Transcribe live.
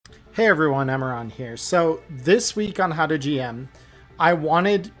Hey everyone, Emmerron here. So this week on How to GM, I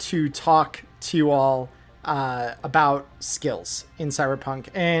wanted to talk to you all about skills in Cyberpunk.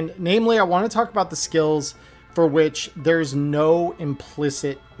 And namely, I want to talk about the skills for which there's no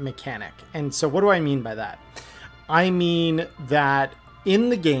implicit mechanic. And so what do I mean by that? I mean that in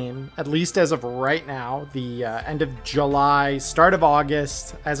the game, at least as of right now, the end of July, start of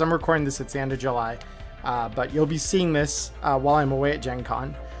August, as I'm recording this, it's the end of July, but you'll be seeing this while I'm away at Gen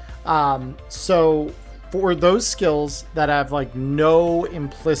Con. So for those skills that have like no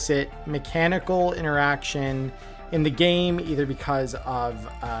implicit mechanical interaction in the game, either because of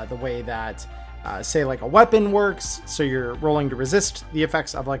the way that say like a weapon works, so you're rolling to resist the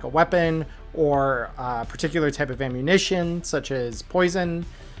effects of like a weapon or a particular type of ammunition such as poison,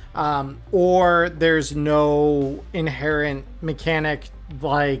 or there's no inherent mechanic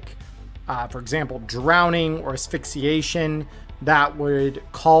like for example drowning or asphyxiation that would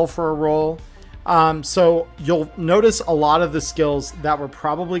call for a roll. So you'll notice a lot of the skills that we're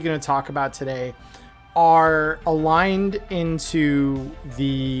probably going to talk about today are aligned into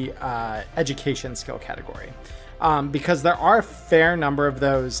the education skill category, because there are a fair number of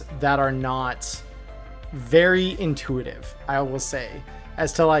those that are not very intuitive, I will say,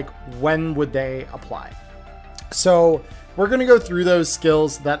 as to like when would they apply. So we're going to go through those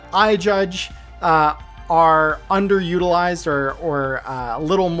skills that I judge are underutilized or a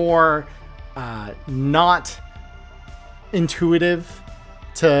little more not intuitive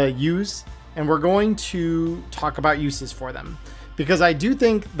to use, and we're going to talk about uses for them, because I do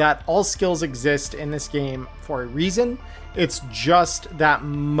think that all skills exist in this game for a reason. It's just that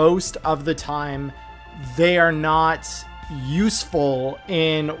most of the time they are not useful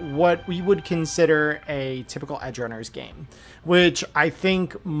in what we would consider a typical Edgerunner's game, which I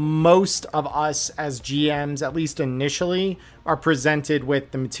think most of us as GMs, at least initially, are presented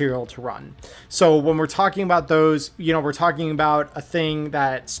with the material to run. So when we're talking about those, you know, we're talking about a thing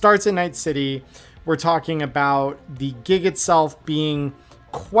that starts in Night City. We're talking about the gig itself being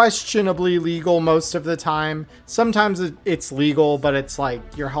questionably legal most of the time. Sometimes it's legal, but it's like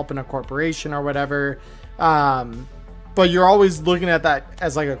you're helping a corporation or whatever. But you're always looking at that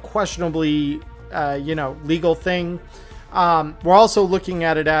as like a questionably, legal thing. We're also looking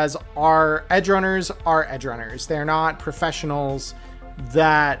at it as our Edgerunners are Edgerunners. They're not professionals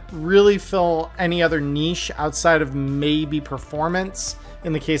that really fill any other niche outside of maybe performance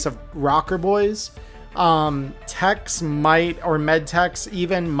in the case of rocker boys. Techs might, or med techs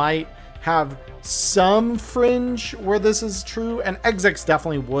even, might have some fringe where this is true, and execs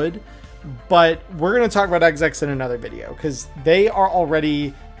definitely would. But we're going to talk about execs in another video because they are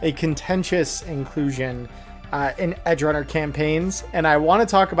already a contentious inclusion in Edgerunner campaigns, and I want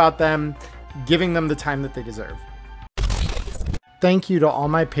to talk about them, giving them the time that they deserve. Thank you to all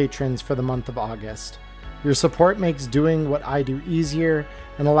my patrons for the month of August. Your support makes doing what I do easier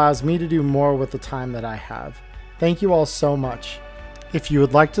and allows me to do more with the time that I have. Thank you all so much. If you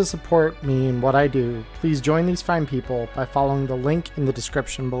would like to support me in what I do, please join these fine people by following the link in the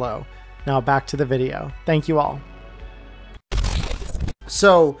description below. Now back to the video. Thank you all.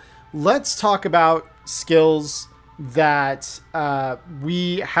 So let's talk about skills that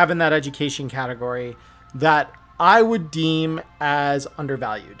we have in that education category that I would deem as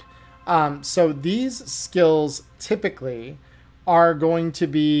undervalued. So these skills typically are going to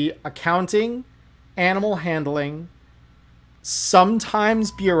be accounting, animal handling,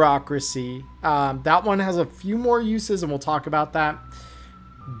 sometimes bureaucracy. That one has a few more uses and we'll talk about that.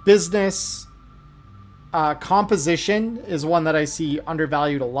 Business, composition is one that I see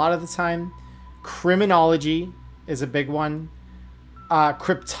undervalued a lot of the time. Criminology is a big one.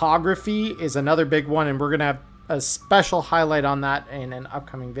 Cryptography is another big one, and we're going to have a special highlight on that in an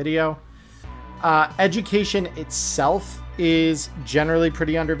upcoming video. Education itself is generally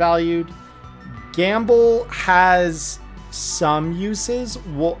pretty undervalued. Gamble has some uses.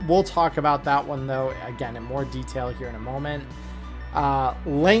 We'll talk about that one, though, again, in more detail here in a moment.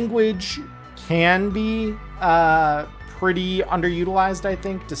 Language can be pretty underutilized, I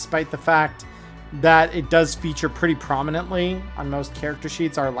think, despite the fact that it does feature pretty prominently on most character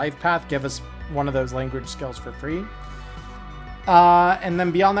sheets. Our life path give us one of those language skills for free. And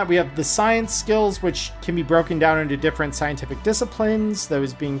then beyond that, we have the science skills, which can be broken down into different scientific disciplines,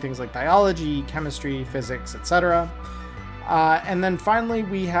 those being things like biology, chemistry, physics, etc. And then finally,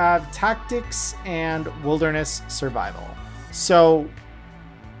 we have tactics and wilderness survival. So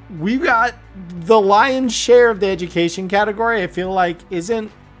we've got the lion's share of the education category, I feel like, isn't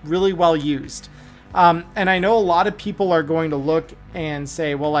really well used. And I know a lot of people are going to look and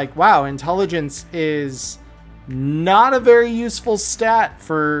say, well, like, wow, intelligence is Not a very useful stat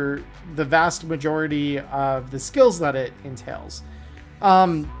for the vast majority of the skills that it entails.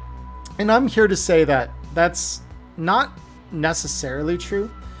 And I'm here to say that that's not necessarily true.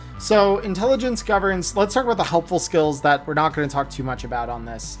 So intelligence governs, let's talk about the helpful skills that we're not going to talk too much about on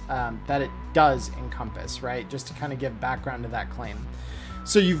this, that it does encompass, right? Just to kind of give background to that claim.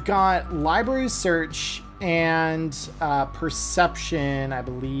 So you've got library search and perception, I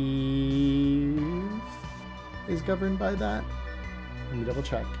believe, is governed by that. Let me double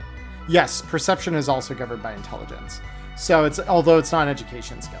check. Yes, perception is also governed by intelligence. So it's, although it's not an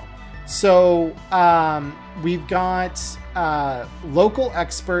education skill. So we've got local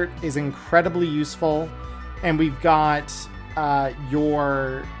expert is incredibly useful, and we've got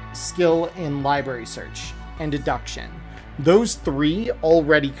your skill in library search and deduction. Those three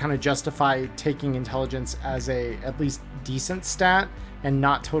already kind of justify taking intelligence as a at least decent stat and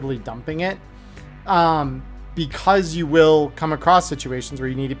not totally dumping it, because you will come across situations where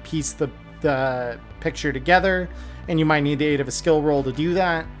you need to piece the picture together, and you might need the aid of a skill roll to do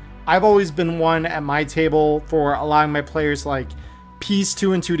that. I've always been one at my table for allowing my players to like piece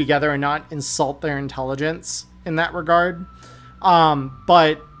 2 and 2 together and not insult their intelligence in that regard.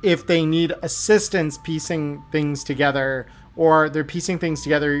 But if they need assistance piecing things together, or they're piecing things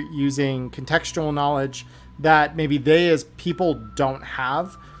together using contextual knowledge that maybe they as people don't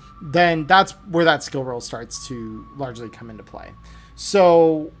have, then that's where that skill roll starts to largely come into play.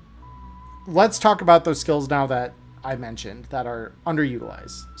 So let's talk about those skills now that I mentioned that are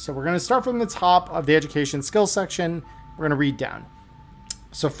underutilized. So we're going to start from the top of the education skills section. We're going to read down.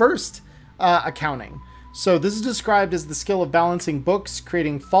 So first, accounting. So this is described as the skill of balancing books,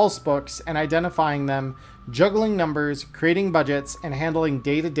 creating false books and identifying them, juggling numbers, creating budgets, and handling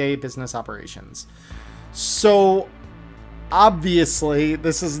day-to-day business operations. So obviously,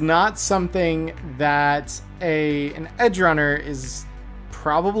 this is not something that an edge runner is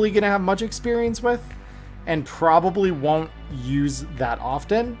probably going to have much experience with, and probably won't use that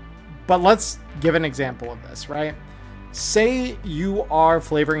often. But let's give an example of this, right? Say you are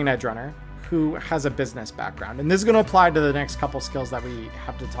flavoring an edge runner who has a business background, and this is going to apply to the next couple skills that we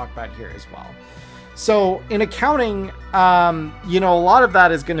have to talk about here as well. So in accounting, you know, a lot of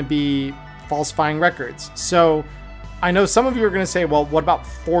that is going to be falsifying records. So I know some of you are going to say, well, what about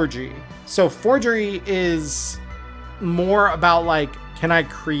forgery? So forgery is more about like, can I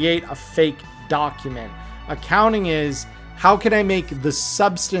create a fake document? Accounting is, how can I make the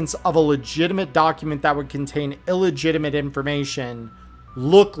substance of a legitimate document that would contain illegitimate information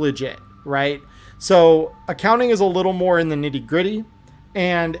look legit, right? So accounting is a little more in the nitty-gritty,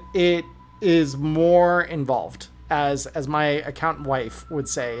 and it is more involved, as my accountant wife would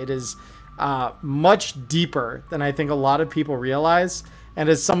say. It is much deeper than I think a lot of people realize. And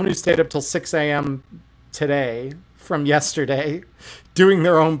as someone who stayed up till 6 a.m. today from yesterday doing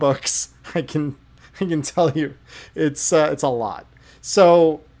their own books, I can tell you it's a lot.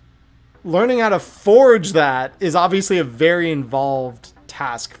 So learning how to forge that is obviously a very involved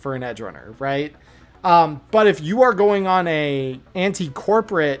task for an edge runner, right? But if you are going on a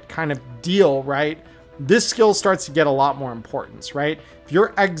anti-corporate kind of deal, right, this skill starts to get a lot more importance, right? If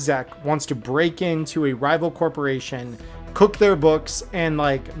your exec wants to break into a rival corporation, cook their books, and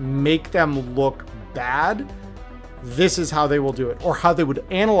like make them look bad, this is how they will do it, or how they would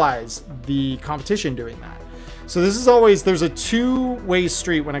analyze the competition doing that. So this is always, there's a two-way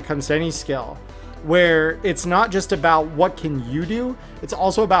street when it comes to any skill, where it's not just about what can you do, it's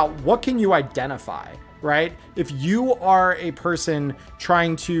also about what can you identify, right? If you are a person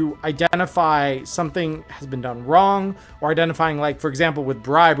trying to identify something has been done wrong, or identifying, like, for example, with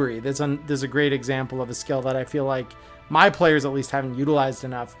bribery, there's a great example of a skill that I feel like my players at least haven't utilized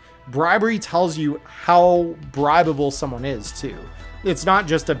enough. Bribery tells you how bribable someone is too. It's not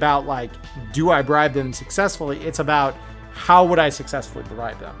just about like, do I bribe them successfully? It's about how would I successfully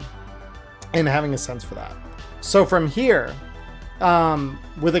bribe them, and having a sense for that. So from here,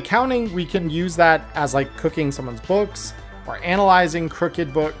 with accounting, we can use that as like cooking someone's books or analyzing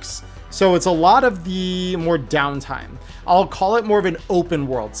crooked books. So it's a lot of the more downtime. I'll call it more of an open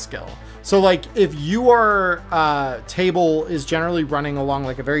world skill. So like if your table is generally running along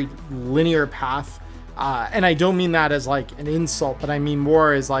like a very linear path, and I don't mean that as like an insult, but I mean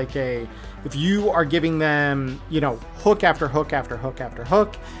more as like if you are giving them, you know, hook after hook after hook after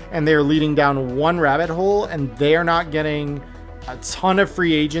hook, and they're leading down one rabbit hole, and they're not getting a ton of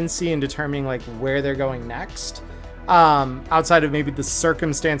free agency in determining like where they're going next, outside of maybe the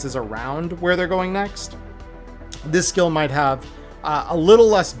circumstances around where they're going next, this skill might have a little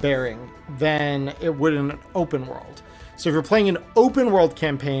less bearing than it would in an open world. So if you're playing an open world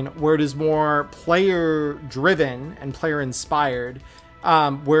campaign where it is more player driven and player inspired,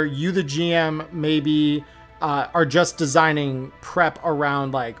 where you, the GM, maybe are just designing prep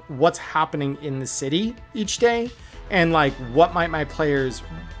around like what's happening in the city each day and like what might my players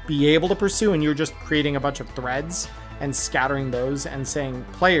be able to pursue, and you're just creating a bunch of threads and scattering those and saying,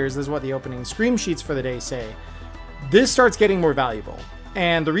 players, this is what the opening scream sheets for the day say. This starts getting more valuable.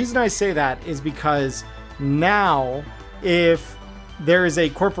 And the reason I say that is because now if there is a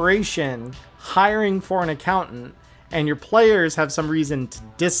corporation hiring for an accountant and your players have some reason to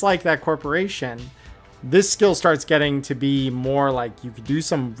dislike that corporation, this skill starts getting to be more like you could do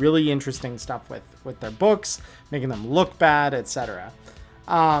some really interesting stuff with their books, making them look bad, etc.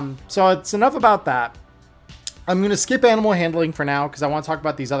 So it's enough about that. I'm going to skip animal handling for now because I want to talk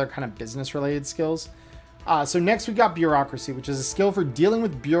about these other kind of business related skills. So next we got bureaucracy, which is a skill for dealing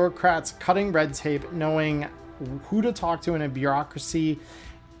with bureaucrats, cutting red tape, knowing who to talk to in a bureaucracy,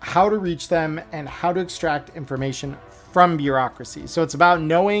 how to reach them, and how to extract information from bureaucracy. So it's about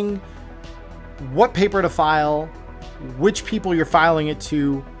knowing what paper to file, which people you're filing it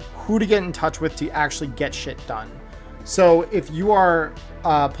to, who to get in touch with to actually get shit done. So if you are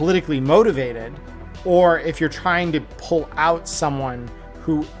politically motivated, or if you're trying to pull out someone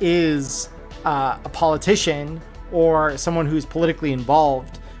who is a politician or someone who's politically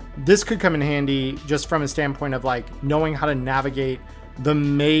involved, this could come in handy just from a standpoint of like knowing how to navigate the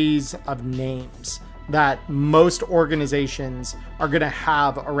maze of names that most organizations are going to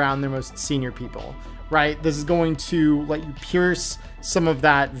have around their most senior people, right? This is going to let you pierce some of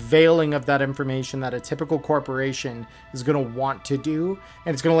that veiling of that information that a typical corporation is going to want to do,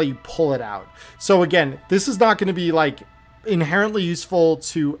 and it's going to let you pull it out. So again, this is not going to be like inherently useful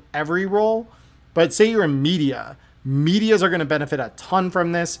to every role, but say you're in media. Medias are going to benefit a ton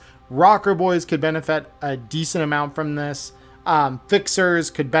from this. Rocker boys could benefit a decent amount from this. Fixers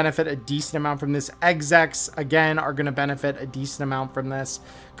could benefit a decent amount from this. Execs, again, are going to benefit a decent amount from this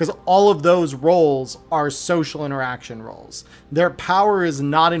because all of those roles are social interaction roles. Their power is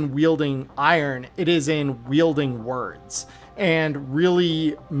not in wielding iron, it is in wielding words and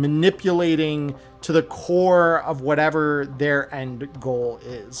really manipulating to the core of whatever their end goal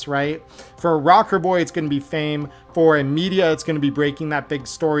is, right? For a rocker boy, it's going to be fame. For a media, it's going to be breaking that big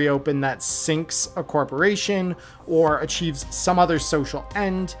story open that sinks a corporation or achieves some other social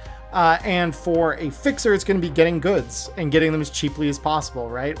end. And for a fixer, it's going to be getting goods and getting them as cheaply as possible,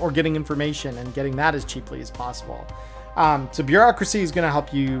 right? Or getting information and getting that as cheaply as possible. So bureaucracy is going to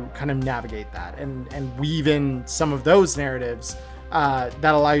help you kind of navigate that and weave in some of those narratives that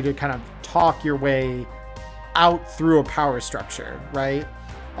allow you to kind of talk your way out through a power structure, right?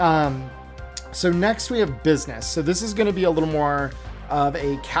 So next we have business. So this is going to be a little more of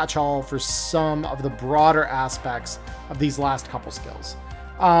a catch-all for some of the broader aspects of these last couple skills.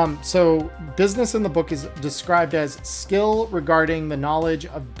 So business in the book is described as skill regarding the knowledge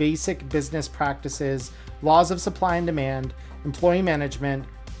of basic business practices, laws of supply and demand, employee management,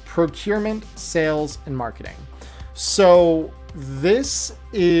 procurement, sales, and marketing. So this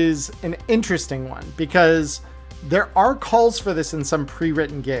is an interesting one because there are calls for this in some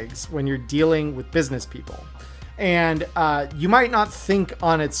pre-written gigs when you're dealing with business people. And you might not think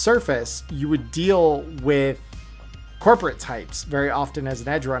on its surface you would deal with corporate types very often as an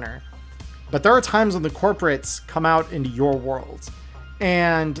edge runner, but there are times when the corporates come out into your world,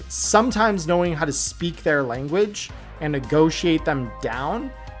 and sometimes knowing how to speak their language and negotiate them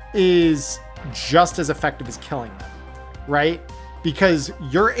down is just as effective as killing them, right? Because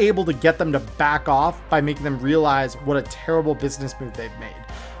you're able to get them to back off by making them realize what a terrible business move they've made.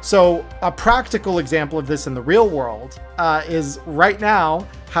 So a practical example of this in the real world is right now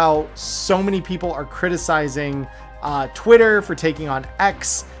how so many people are criticizing Twitter for taking on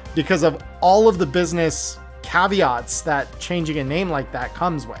X because of all of the business caveats that changing a name like that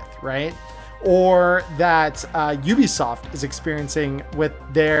comes with, right? Or that Ubisoft is experiencing with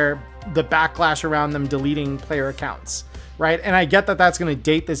the backlash around them deleting player accounts, right? And I get that that's going to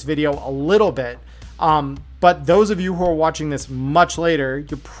date this video a little bit, but those of you who are watching this much later,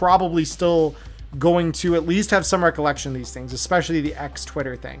 you're probably still going to at least have some recollection of these things, especially the X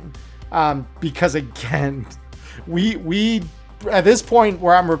Twitter thing, because again, we at this point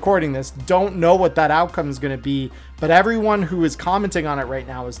where I'm recording this don't know what that outcome is going to be, but everyone who is commenting on it right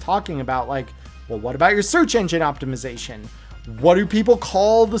now is talking about like, well, what about your search engine optimization? What do people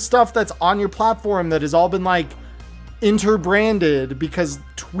call the stuff that's on your platform that has all been like interbranded? Because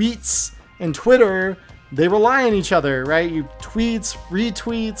tweets and Twitter, they rely on each other, right? You tweets,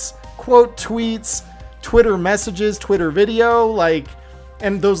 retweets, quote tweets, Twitter messages, Twitter video, like,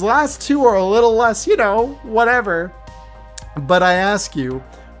 and those last two are a little less, you know, whatever. But I ask you,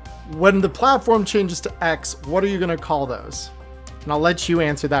 when the platform changes to X, what are you going to call those? And I'll let you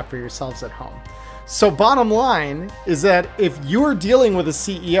answer that for yourselves at home. So bottom line is that if you're dealing with a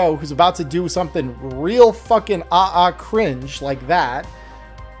CEO who's about to do something real fucking cringe like that,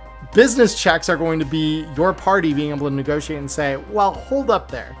 business checks are going to be your party being able to negotiate and say, well, hold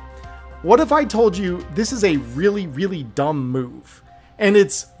up there. What if I told you this is a really, really dumb move and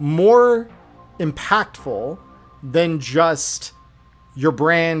it's more impactful than just your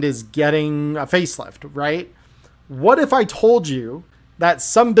brand is getting a facelift, right? What if I told you that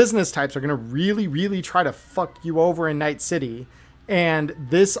some business types are going to really, really try to fuck you over in Night City, and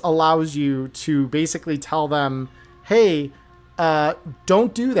this allows you to basically tell them, hey,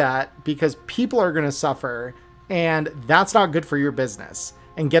 don't do that because people are going to suffer and that's not good for your business,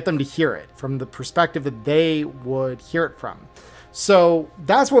 and get them to hear it from the perspective that they would hear it from. So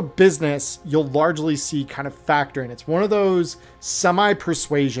that's what business you'll largely see kind of factor in. It's one of those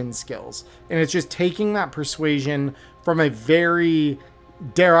semi-persuasion skills. And it's just taking that persuasion from a very,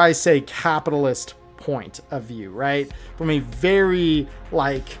 dare I say, capitalist point of view, right? From a very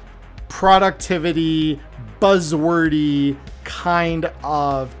like productivity, buzzwordy kind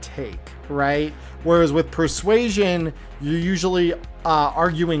of take, right? Whereas with persuasion, you're usually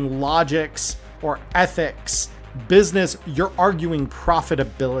arguing logics or ethics. Business, you're arguing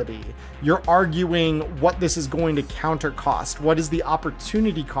profitability. You're arguing what this is going to counter cost. What is the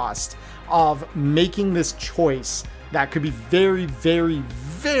opportunity cost of making this choice that could be very, very,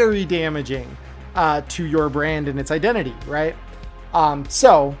 very damaging to your brand and its identity, right?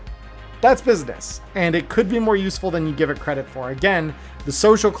 So that's business, and it could be more useful than you give it credit for. Again, the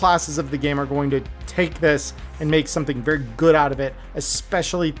social classes of the game are going to take this and make something very good out of it,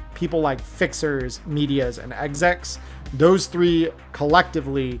 especially people like fixers, medias, and execs. Those three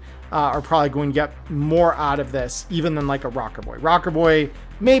collectively are probably going to get more out of this even than like a Rocker Boy. Rocker Boy,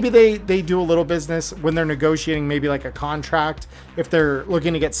 maybe they do a little business when they're negotiating maybe like a contract, if they're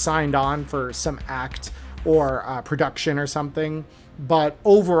looking to get signed on for some act or production or something. But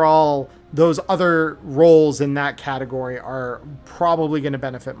overall, those other roles in that category are probably going to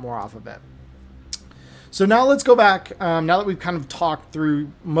benefit more off of it. So now let's go back. Now that we've kind of talked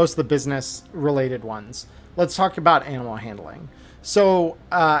through most of the business related ones, let's talk about animal handling. So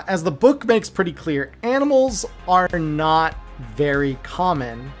as the book makes pretty clear, animals are not very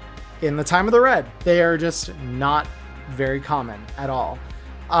common in the Time of the Red. They are just not very common at all.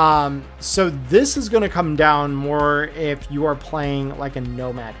 So this is going to come down more if you are playing like a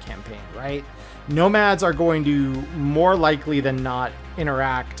nomad campaign, right? Nomads are going to more likely than not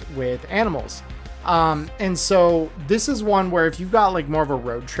interact with animals. And so this is one where if you've got like more of a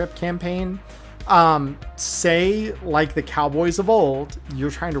road trip campaign, say like the cowboys of old,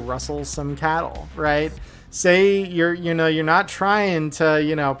 you're trying to rustle some cattle, right? Say you're not trying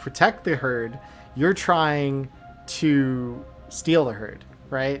to, protect the herd. You're trying to steal the herd.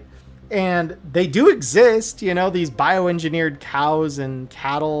 Right? And they do exist, these bioengineered cows and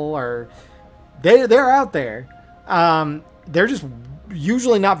cattle they're out there. They're just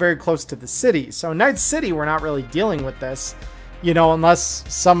usually not very close to the city. So in Night City, we're not really dealing with this, unless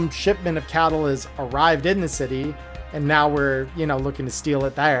some shipment of cattle has arrived in the city and now we're, looking to steal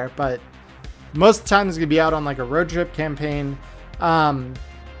it there. But most of the time it's going to be out on like a road trip campaign. And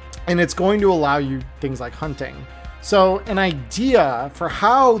it's going to allow you things like hunting. So an idea for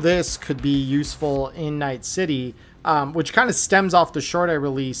how this could be useful in Night City, which kind of stems off the short I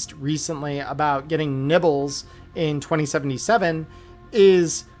released recently about getting nibbles in 2077,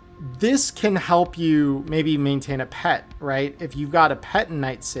 is this can help you maybe maintain a pet, right? If you've got a pet in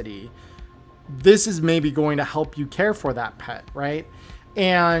Night City, this is maybe going to help you care for that pet, right?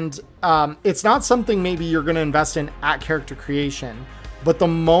 And it's not something maybe you're going to invest in at character creation. But the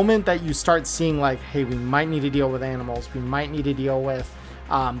moment that you start seeing like, hey, we might need to deal with animals, we might need to deal with,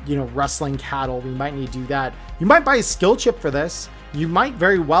 rustling cattle, we might need to do that. You might buy a skill chip for this. You might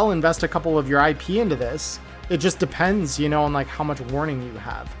very well invest a couple of your IP into this. It just depends, on like how much warning you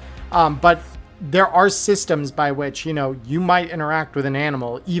have. But there are systems by which, you might interact with an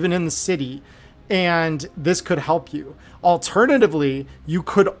animal, even in the city, and this could help you. Alternatively, you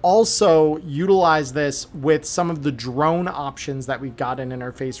could also utilize this with some of the drone options that we've got in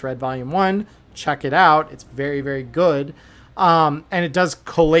Interface Red Volume 1. Check it out. It's very, very good. And it does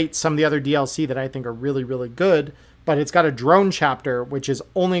collate some of the other DLC that I think are really, really good. But it's got a drone chapter, which is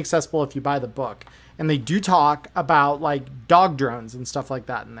only accessible if you buy the book. And they do talk about like dog drones and stuff like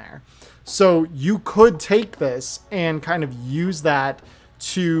that in there. So you could take this and kind of use that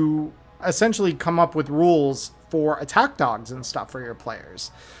to essentially come up with rules for attack dogs and stuff for your players.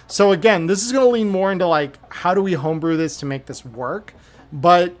 So again, this is going to lean more into like, how do we homebrew this to make this work?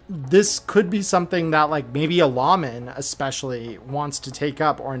 But this could be something that like maybe a lawman especially wants to take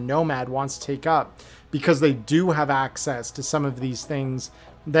up, or a nomad wants to take up, because they do have access to some of these things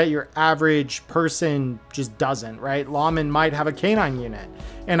that your average person just doesn't, right? Lawman might have a canine unit.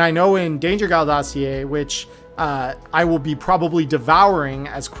 And I know in Danger Gal dossier, which I will be probably devouring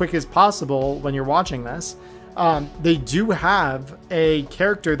as quick as possible when you're watching this, they do have a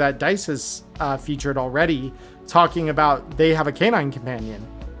character that Dice has featured already, talking about they have a canine companion.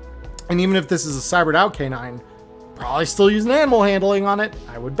 And even if this is a cybered out canine, probably still using animal handling on it,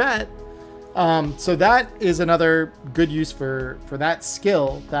 I would bet. So that is another good use for that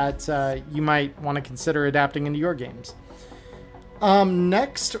skill that you might want to consider adapting into your games.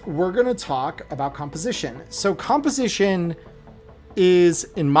 Next, we're going to talk about composition. So composition is,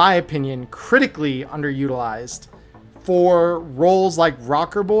 in my opinion, critically underutilized for roles like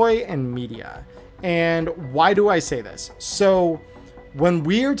Rocker Boy and media. And why do I say this? So when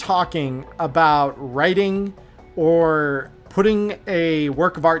we're talking about writing or putting a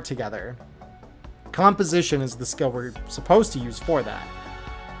work of art together, composition is the skill we're supposed to use for that.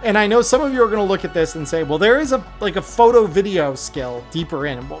 And I know some of you are going to look at this and say, well, there is a photo video skill deeper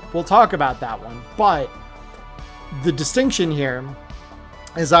in, and we'll talk about that one. But the distinction here,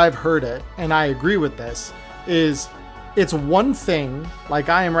 as I've heard it, and I agree with this, is it's one thing, like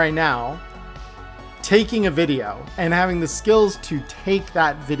I am right now, taking a video and having the skills to take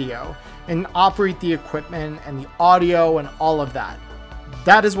that video and operate the equipment and the audio and all of that.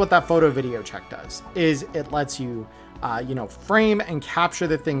 That is what that photo video check does, is it lets you, frame and capture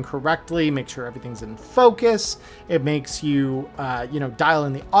the thing correctly, make sure everything's in focus. It makes you, dial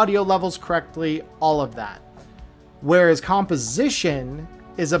in the audio levels correctly, all of that. Whereas composition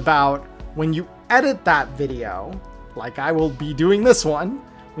is about when you edit that video, like I will be doing this one,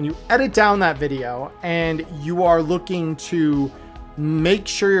 when you edit down that video and you are looking to make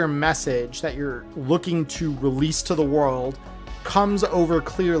sure your message that you're looking to release to the world comes over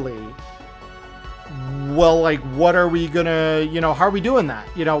clearly. Well, like, what are we gonna, how are we doing that?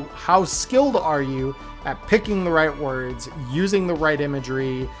 How skilled are you at picking the right words, using the right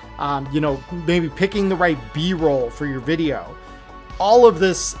imagery, maybe picking the right B-roll for your video? All of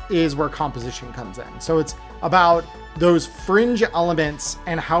this is where composition comes in. So it's about those fringe elements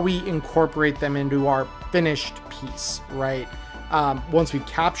and how we incorporate them into our finished piece, right? Once we've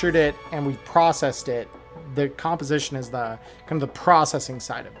captured it and we've processed it, the composition is the kind of the processing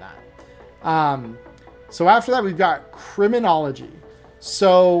side of that. So after that, we've got criminology.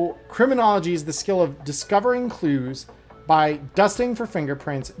 So criminology is the skill of discovering clues by dusting for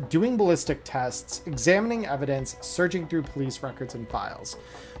fingerprints, doing ballistic tests, examining evidence, searching through police records and files.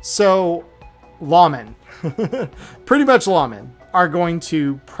 So lawmen, pretty much lawmen, are going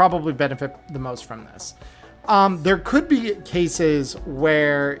to probably benefit the most from this. There could be cases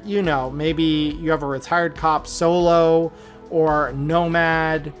where, maybe you have a retired cop solo or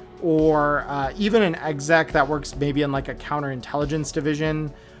nomad, or even an exec that works maybe in like a counterintelligence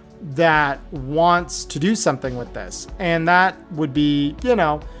division that wants to do something with this. And that would be,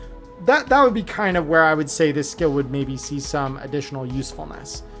 that would be kind of where I would say this skill would maybe see some additional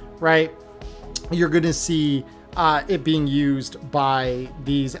usefulness, right? You're going to see it being used by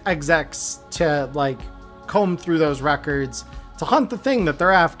these execs to like comb through those records to hunt the thing that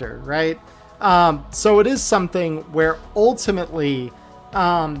they're after, right? So it is something where ultimately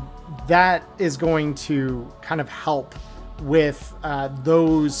that is going to kind of help with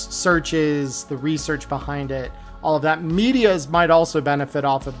those searches, the research behind it, all of that. Medias might also benefit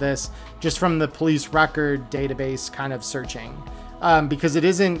off of this just from the police record database kind of searching, because it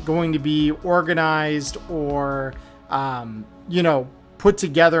isn't going to be organized or, put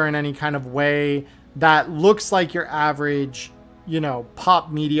together in any kind of way that looks like your average,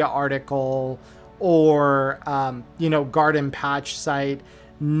 pop media article or, garden patch site.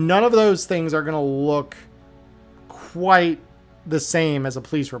 None of those things are going to look quite the same as a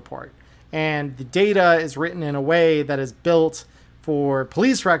police report. And the data is written in a way that is built for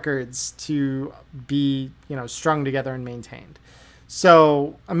police records to be, strung together and maintained.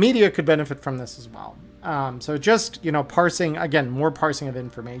 So a media could benefit from this as well. So just, parsing, again, more parsing of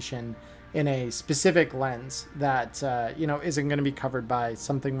information in a specific lens that, isn't going to be covered by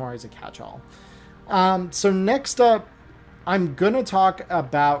something more as a catch-all. So next up, I'm going to talk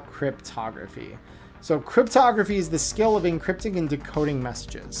about cryptography. So cryptography is the skill of encrypting and decoding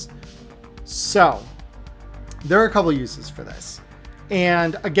messages. So there are a couple uses for this.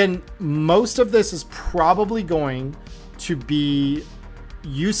 And again, most of this is probably going to be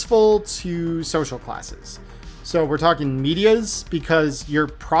useful to social classes. So we're talking medias, because you're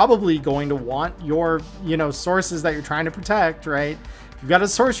probably going to want your, sources that you're trying to protect, right? If you've got a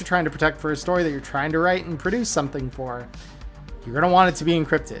source you're trying to protect for a story that you're trying to write and produce something for, you're going to want it to be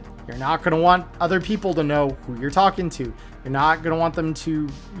encrypted. You're not going to want other people to know who you're talking to. You're not going to want them to,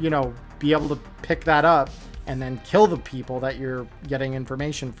 be able to pick that up and then kill the people that you're getting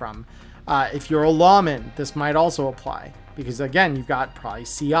information from. If you're a lawman, this might also apply, because again, you've got probably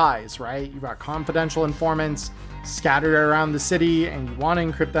CIs, right? You've got confidential informants scattered around the city, and you want to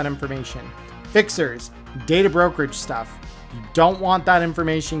encrypt that information. Fixers, data brokerage stuff. You don't want that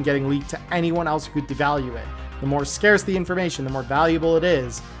information getting leaked to anyone else who could devalue it. The more scarce the information, the more valuable it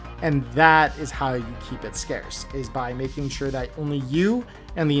is. And that is how you keep it scarce, is by making sure that only you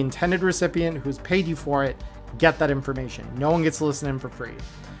and the intended recipient who's paid you for it get that information. No one gets to listen in for free.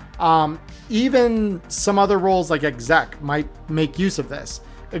 Even some other roles like exec might make use of this.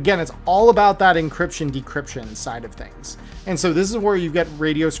 Again, it's all about that encryption decryption side of things. And so this is where you get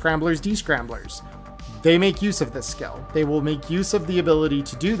radio scramblers, descramblers. They make use of this skill. They will make use of the ability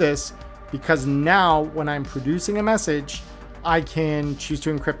to do this, because now when I'm producing a message, I can choose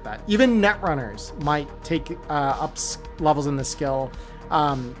to encrypt that. Even netrunners might take up levels in the skill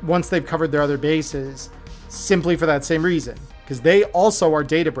once they've covered their other bases, simply for that same reason, because they also are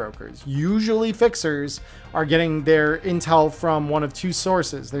data brokers. Usually fixers are getting their intel from one of two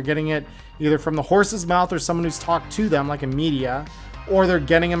sources. They're getting it either from the horse's mouth or someone who's talked to them, like a media, or they're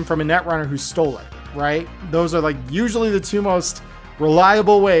getting them from a netrunner who stole it, right? Those are like usually the two most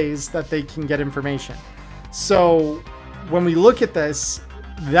reliable ways that they can get information. So when we look at this,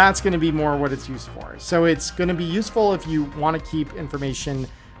 that's going to be more what it's used for. So it's going to be useful if you want to keep information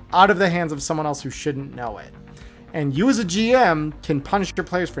out of the hands of someone else who shouldn't know it. And you as a GM can punish your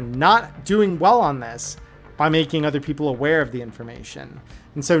players for not doing well on this by making other people aware of the information.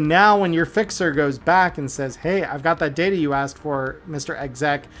 And so now when your fixer goes back and says, hey, I've got that data you asked for, Mr.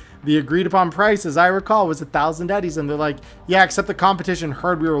 Exec, the agreed upon price, as I recall, was 1,000 eddies. And they're like, yeah, except the competition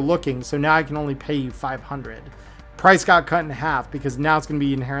heard we were looking, so now I can only pay you 500. Price got cut in half because now it's going to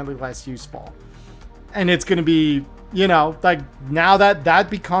be inherently less useful. And it's going to be, like now that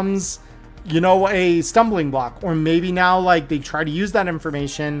becomes, a stumbling block. Or maybe now like they try to use that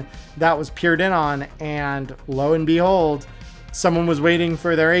information that was peered in on, and lo and behold, someone was waiting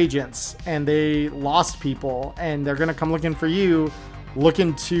for their agents and they lost people, and they're going to come looking for you,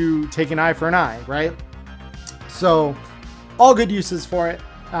 looking to take an eye for an eye, right? So all good uses for it.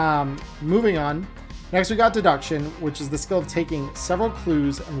 Moving on. Next, we got deduction, which is the skill of taking several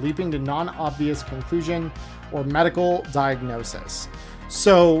clues and leaping to non-obvious conclusion or medical diagnosis.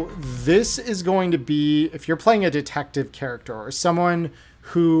 So this is going to be, if you're playing a detective character or someone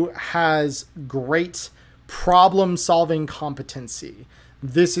who has great problem-solving competency,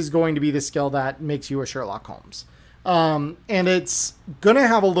 this is going to be the skill that makes you a Sherlock Holmes. And it's going to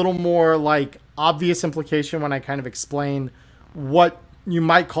have a little more like obvious implication when I kind of explain what you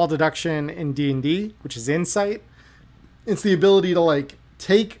might call deduction in D&D, which is insight. It's the ability to like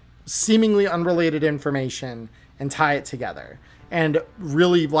take seemingly unrelated information and tie it together and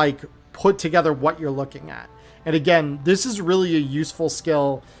really like put together what you're looking at. And again, this is really a useful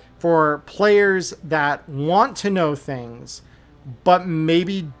skill for players that want to know things, but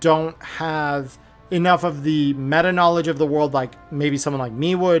maybe don't have enough of the meta knowledge of the world, like maybe someone like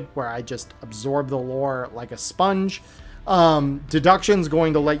me would, where I just absorb the lore like a sponge. Deduction's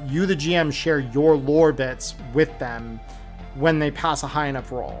going to let you, the GM, share your lore bits with them when they pass a high enough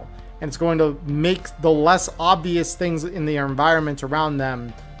roll. And it's going to make the less obvious things in the environment around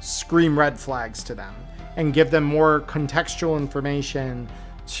them scream red flags to them and give them more contextual information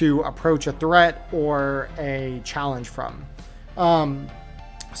to approach a threat or a challenge from.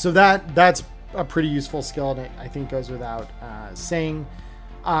 So that's a pretty useful skill, and it, I think, goes without saying.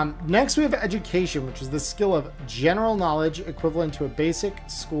 Next, we have education, which is the skill of general knowledge equivalent to a basic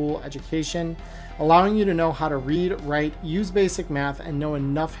school education, allowing you to know how to read, write, use basic math, and know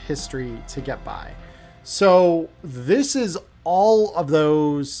enough history to get by. So this is all of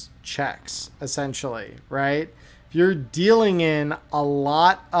those checks, essentially, right? If you're dealing in a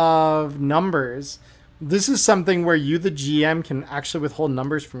lot of numbers, this is something where you, the GM, can actually withhold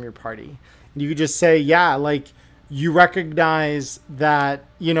numbers from your party. And you could just say, yeah, like, you recognize that,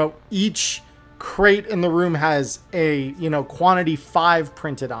 each crate in the room has a, quantity 5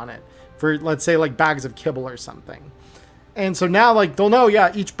 printed on it for, let's say, like bags of kibble or something. And so now, like, they'll know,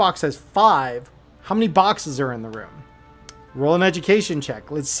 yeah, each box has 5. How many boxes are in the room? Roll an education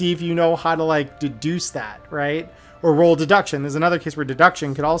check. Let's see if you know how to, like, deduce that, right? Or roll deduction. There's another case where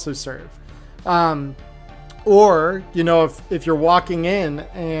deduction could also serve. Or, if you're walking in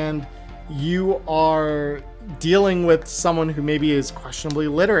and you are, dealing with someone who maybe is questionably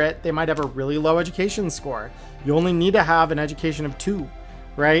literate, they might have a really low education score. You only need to have an education of 2,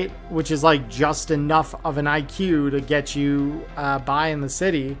 right? Which is like just enough of an IQ to get you by in the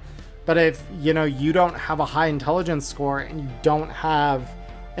city. But if, you know, you don't have a high intelligence score and you don't have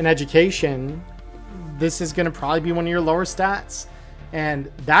an education, this is going to probably be one of your lower stats.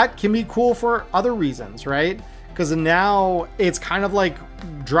 And that can be cool for other reasons, right? Because now it's kind of like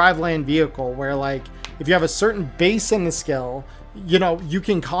drive land vehicle, where like if you have a certain base in the skill, you know, you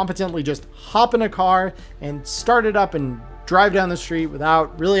can competently just hop in a car and start it up and drive down the street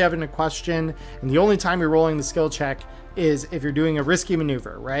without really having a question. And the only time you're rolling the skill check is if you're doing a risky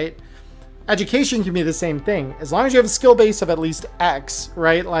maneuver, right? Education can be the same thing. As long as you have a skill base of at least X,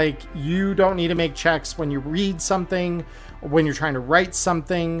 right? Like you don't need to make checks when you read something, or when you're trying to write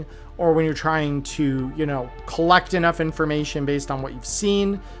something, or when you're trying to, you know, collect enough information based on what you've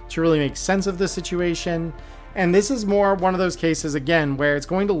seen to really make sense of the situation. And this is more one of those cases, again, where it's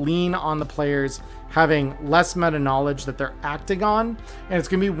going to lean on the players having less meta knowledge that they're acting on. And it's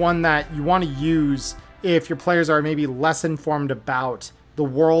going to be one that you want to use if your players are maybe less informed about the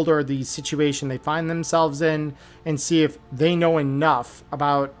world or the situation they find themselves in, and see if they know enough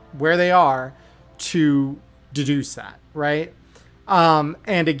about where they are to deduce that, right?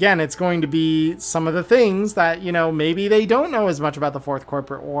 And again, it's going to be some of the things that, you know, maybe they don't know as much about the Fourth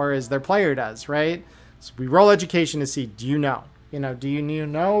Corporate War as their player does, right? So we roll education to see, do you know? You know, do you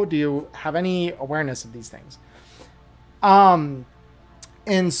know? Do you have any awareness of these things?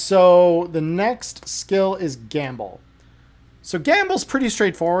 And so the next skill is gamble. So gamble's pretty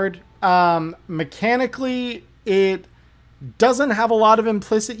straightforward. Mechanically, it doesn't have a lot of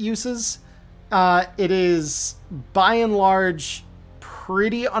implicit uses. It is, by and large,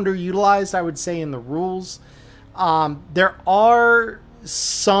 pretty underutilized, I would say, in the rules. There are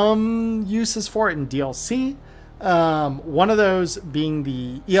some uses for it in DLC. One of those being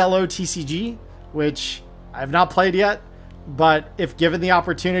the ELO TCG, which I have not played yet, but if given the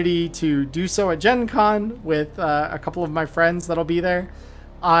opportunity to do so at Gen Con with a couple of my friends that'll be there,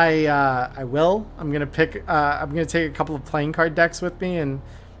 I will. I'm gonna take a couple of playing card decks with me, and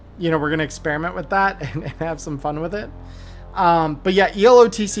you know, we're gonna experiment with that and have some fun with it. But yeah, ELO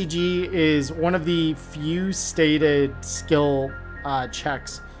TCG is one of the few stated skill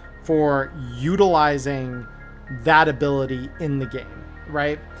checks for utilizing that ability in the game,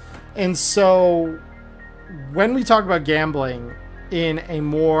 right? And so when we talk about gambling in a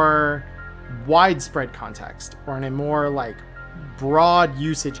more widespread context, or in a more like broad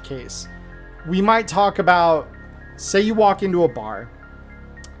usage case, we might talk about, say you walk into a bar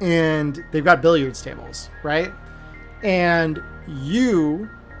and they've got billiards tables, right? And you,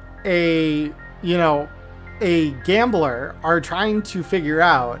 a gambler, are trying to figure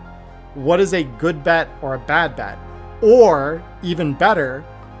out what is a good bet or a bad bet, or even better,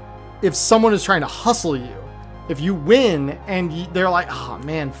 if someone is trying to hustle you. If you win and they're like, oh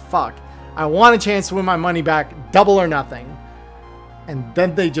man, fuck, I want a chance to win my money back, double or nothing. And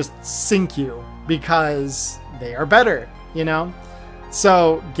then they just sink you because they are better, you know?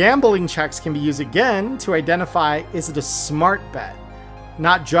 So gambling checks can be used again to identify, is it a smart bet?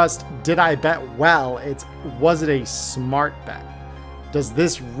 Not just, did I bet well? It's, was it a smart bet? Does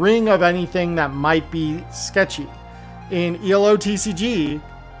this ring of anything that might be sketchy? In ELO TCG,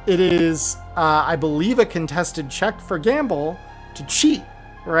 it is, I believe, a contested check for gamble to cheat,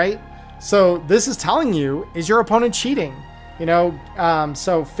 right? So this is telling you, is your opponent cheating? You know,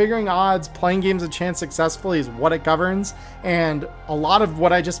 so figuring odds, playing games of chance successfully is what it governs. And a lot of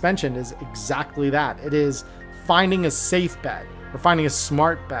what I just mentioned is exactly that. It is finding a safe bet or finding a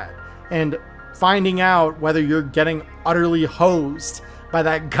smart bet, and finding out whether you're getting utterly hosed by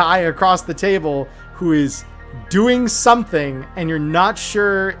that guy across the table who is doing something and you're not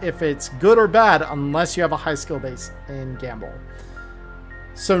sure if it's good or bad unless you have a high skill base in gamble.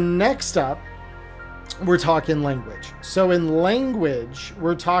 So next up, we're talking language. So in language,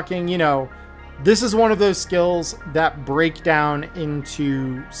 we're talking, you know, this is one of those skills that break down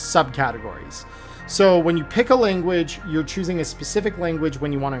into subcategories. So when you pick a language, you're choosing a specific language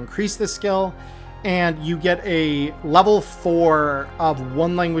when you want to increase the skill, and you get a level 4 of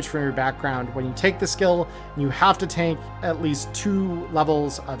one language from your background when you take the skill. You have to take at least 2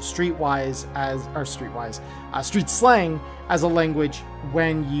 levels of street slang as a language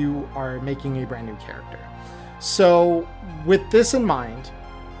when you are making a brand new character. So with this in mind,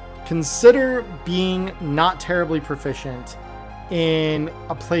 consider being not terribly proficient in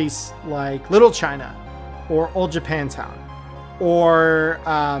a place like Little China or Old Japantown, or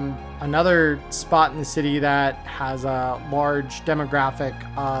another spot in the city that has a large demographic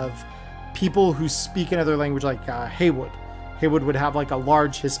of people who speak another language, like Haywood. Haywood would have like a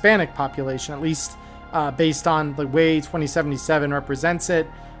large Hispanic population, at least based on the way 2077 represents it.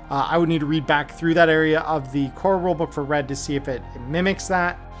 I would need to read back through that area of the core rulebook for Red to see if it mimics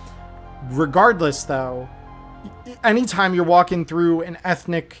that. Regardless, though, anytime you're walking through an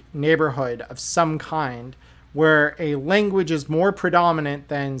ethnic neighborhood of some kind where a language is more predominant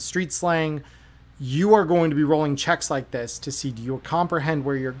than street slang, you are going to be rolling checks like this to see, do you comprehend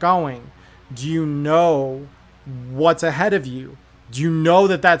where you're going? Do you know what's ahead of you? Do you know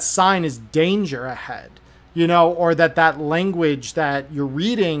that that sign is danger ahead? You know, or that that language that you're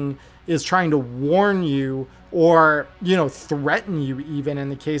reading is trying to warn you or, you know, threaten you, even in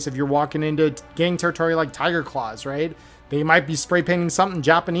the case if you're walking into gang territory like Tiger Claws, right? They might be spray painting something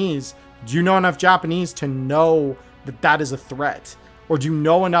Japanese. Do you know enough Japanese to know that that is a threat? Or do you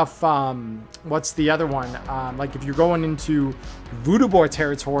know enough, what's the other one? Like if you're going into Voodoo Boy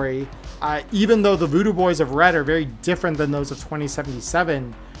territory, even though the Voodoo Boys of Red are very different than those of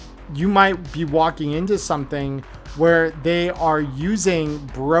 2077, you might be walking into something where they are using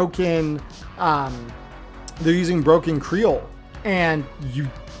broken, Creole, and you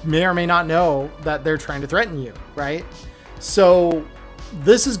may or may not know that they're trying to threaten you, right? So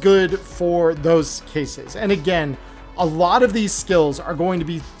this is good for those cases. And again, a lot of these skills are going to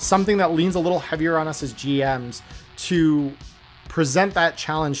be something that leans a little heavier on us as GMs to present that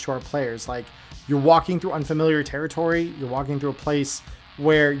challenge to our players. Like, you're walking through unfamiliar territory, you're walking through a place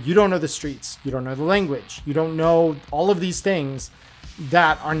where you don't know the streets, you don't know the language, you don't know all of these things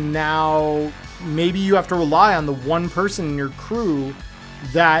that are now, maybe you have to rely on the one person in your crew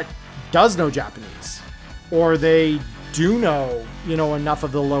that does know Japanese, or they do know, you know, enough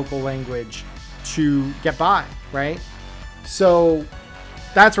of the local language to get by, right? So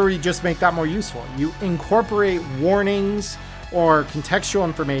that's where you just make that more useful. You incorporate warnings or contextual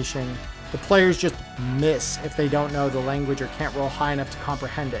information the players just miss if they don't know the language or can't roll high enough to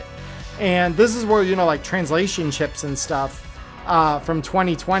comprehend it. And this is where, you know, like translation chips and stuff from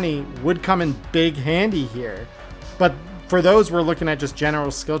 2020 would come in big handy here. But for those, we're looking at just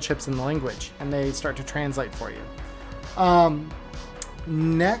general skill chips in the language, and they start to translate for you.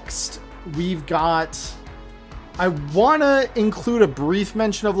 Next, we've got, I want to include a brief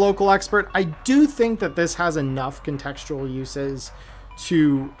mention of local expert. I do think that this has enough contextual uses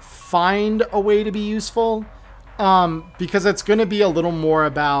to find a way to be useful, because it's going to be a little more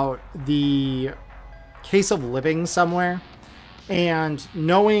about the case of living somewhere and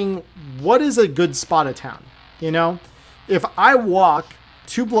knowing what is a good spot of town. You know, if I walk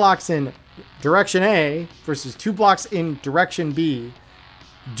 2 blocks in direction A versus 2 blocks in direction B,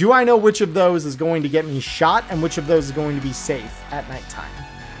 do I know which of those is going to get me shot and which of those is going to be safe at nighttime?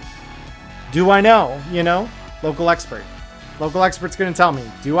 Do I know? You know, local expert. Local expert's going to tell me,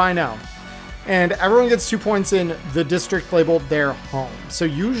 do I know? And everyone gets 2 points in the district labeled their home. So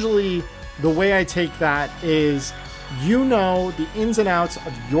usually the way I take that is, you know the ins and outs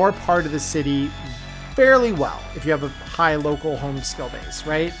of your part of the city fairly well if you have a high local home skill base,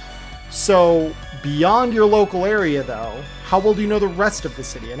 right? So beyond your local area, though, how well do you know the rest of the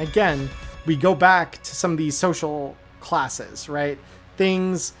city? And again, we go back to some of these social classes, right?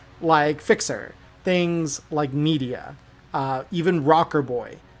 Things like Fixer, things like Media, even Rocker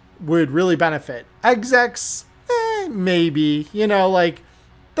Boy would really benefit. Execs, maybe, you know, like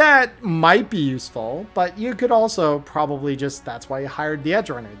that might be useful, but you could also probably just, that's why you hired the Edge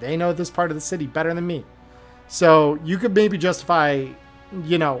Runner. They know this part of the city better than me. So you could maybe justify,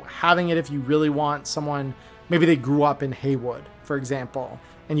 you know, having it if you really want someone, maybe they grew up in Haywood, for example,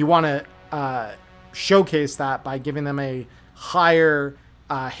 and you want to showcase that by giving them a higher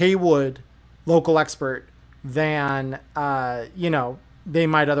Haywood local expert than, you know, they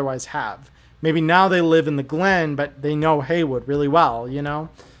might otherwise have. Maybe now they live in the Glen, but they know Haywood really well, you know?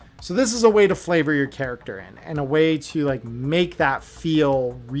 So this is a way to flavor your character in, and a way to like make that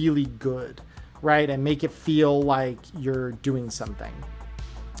feel really good, right? And make it feel like you're doing something.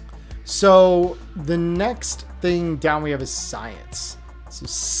 So the next thing down we have is science. So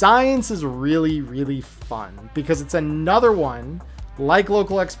science is really, really fun because it's another one, like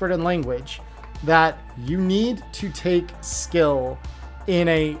local expert in language, that you need to take skill in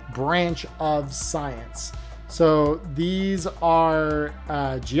a branch of science. So these are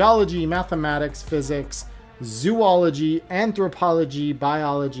geology, mathematics, physics, zoology, anthropology,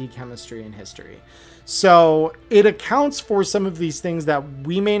 biology, chemistry, and history. So it accounts for some of these things that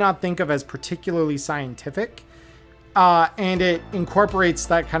we may not think of as particularly scientific, and it incorporates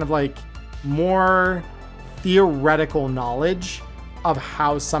that kind of like more theoretical knowledge of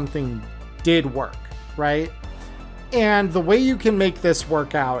how something did work, right? And the way you can make this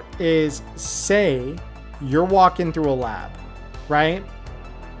work out is, say you're walking through a lab, right?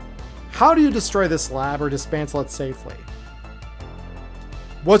 How do you destroy this lab or dismantle it safely?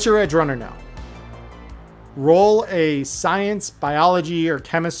 What's your edge runner know? Roll a science, biology, or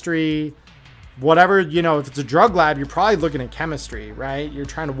chemistry, whatever. You know, if it's a drug lab, you're probably looking at chemistry, right? You're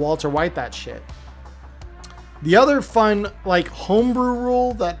trying to Walter White that shit. The other fun, like, homebrew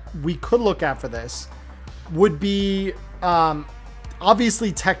rule that we could look at for this would be,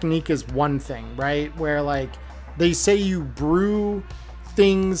 obviously technique is one thing, right? Where, like, they say you brew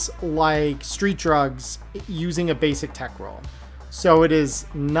things like street drugs using a basic tech roll. So it is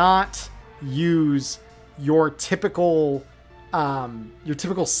not use your typical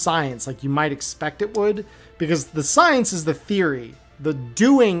science like you might expect it would, because the science is the theory, the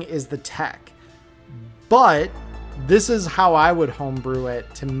doing is the tech. But this is how I would homebrew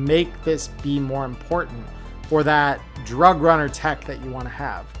it to make this be more important for that drug runner tech that you want to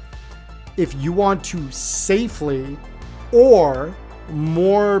have. If you want to safely or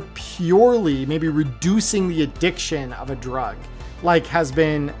more purely maybe reducing the addiction of a drug, like has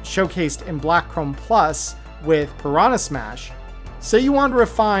been showcased in Black Chrome Plus with Piranha Smash, say you want to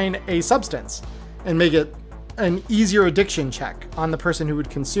refine a substance and make it an easier addiction check on the person who would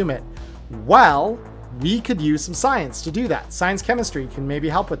consume it. Well, we could use some science to do that. Science chemistry can maybe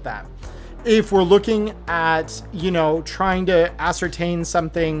help with that. If we're looking at, you know, trying to ascertain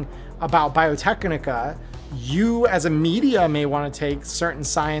something about Biotechnica, you as a media may want to take certain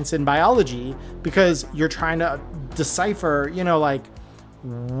science and biology because you're trying to decipher, you know, like,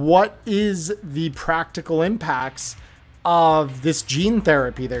 what is the practical impacts of this gene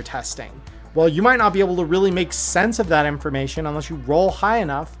therapy they're testing? Well, you might not be able to really make sense of that information unless you roll high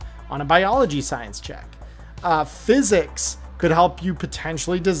enough on a biology science check. Physics could help you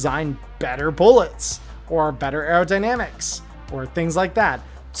potentially design better bullets or better aerodynamics or things like that.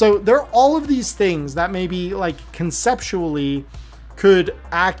 So there are all of these things that maybe, like, conceptually could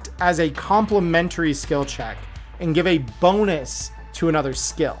act as a complementary skill check and give a bonus to another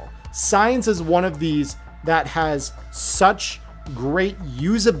skill. Science is one of these that has such great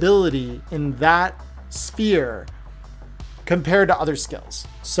usability in that sphere compared to other skills.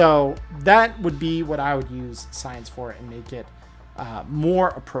 So that would be what I would use science for and make it more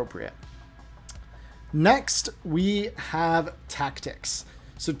appropriate. Next, we have tactics.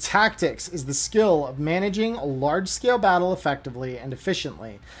 So tactics is the skill of managing a large-scale battle effectively and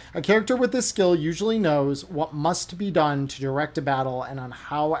efficiently. A character with this skill usually knows what must be done to direct a battle and on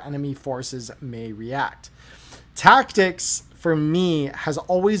how enemy forces may react. Tactics, for me, has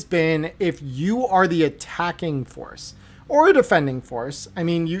always been if you are the attacking force or a defending force. I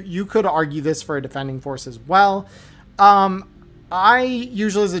mean, you could argue this for a defending force as well. I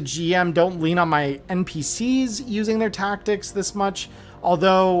usually, as a GM, don't lean on my NPCs using their tactics this much.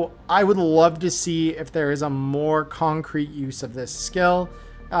 Although I would love to see if there is a more concrete use of this skill.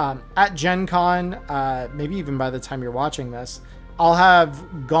 At Gen Con, maybe even by the time you're watching this, I'll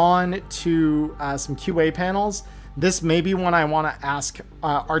have gone to some QA panels. This may be one I want to ask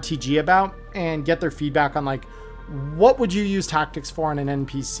RTG about and get their feedback on, like, what would you use tactics for in an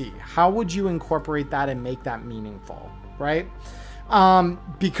NPC? How would you incorporate that and make that meaningful, right?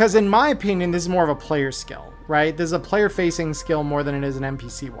 Because in my opinion, this is more of a player skill. Right? This is a player-facing skill more than it is an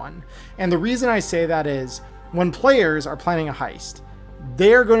NPC one. And the reason I say that is when players are planning a heist,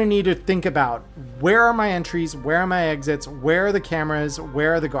 they're going to need to think about, where are my entries, where are my exits, where are the cameras,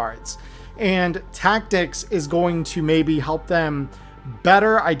 where are the guards? And tactics is going to maybe help them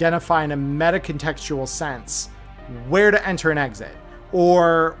better identify in a meta-contextual sense where to enter and exit,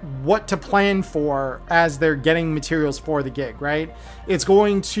 or what to plan for as they're getting materials for the gig, right? It's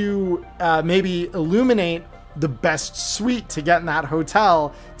going to maybe illuminate the best suite to get in that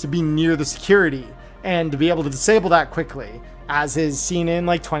hotel to be near the security and to be able to disable that quickly, as is seen in,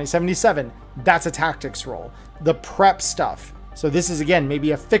 like, 2077. That's a tactics role. The prep stuff. So this is, again,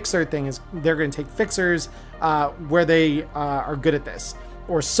 maybe a fixer thing, is they're going to take fixers where they are good at this.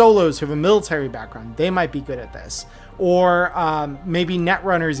 Or solos who have a military background, they might be good at this. Or maybe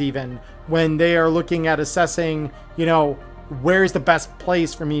netrunners, even when they are looking at assessing, you know, where's the best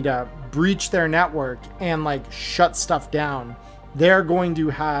place for me to breach their network and, like, shut stuff down. They're going to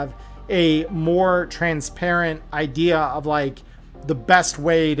have a more transparent idea of, like, the best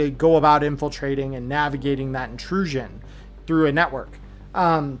way to go about infiltrating and navigating that intrusion through a network.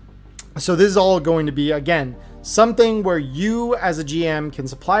 So this is all going to be, again, something where you as a GM can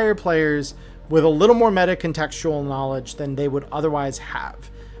supply your players with a little more meta contextual knowledge than they would otherwise have.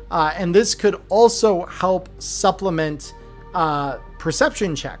 And this could also help supplement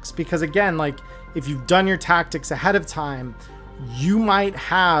perception checks, because, again, like, if you've done your tactics ahead of time, you might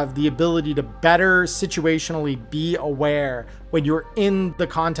have the ability to better situationally be aware when you're in the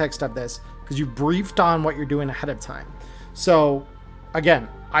context of this, because you briefed on what you're doing ahead of time. So again,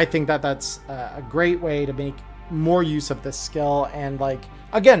 I think that that's a great way to make more use of this skill and, like,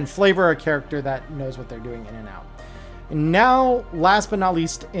 again, flavor a character that knows what they're doing in and out. And now, last but not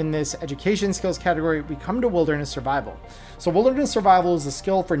least, in this education skills category, we come to wilderness survival. So wilderness survival is a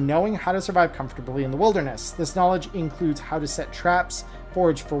skill for knowing how to survive comfortably in the wilderness. This knowledge includes how to set traps,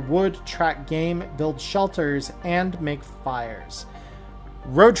 forage for wood, track game, build shelters, and make fires.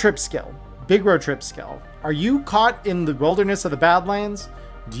 Road trip skill, big road trip skill. Are you caught in the wilderness of the Badlands?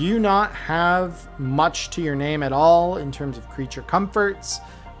 Do you not have much to your name at all in terms of creature comforts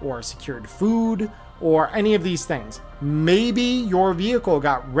or secured food or any of these things? Maybe your vehicle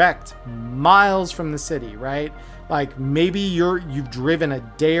got wrecked miles from the city, right? Like maybe you've driven a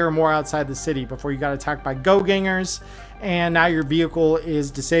day or more outside the city before you got attacked by go-gangers, and now your vehicle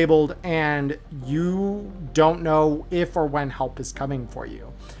is disabled and you don't know if or when help is coming for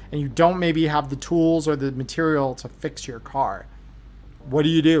you. And you don't maybe have the tools or the material to fix your car. What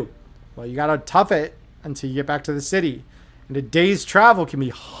do? Well, you gotta tough it until you get back to the city. And a day's travel can be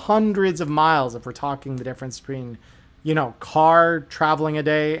hundreds of miles if we're talking the difference between, you know, car traveling a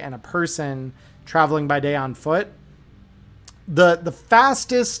day and a person traveling by day on foot. The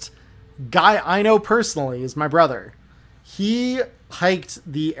fastest guy I know personally is my brother. He hiked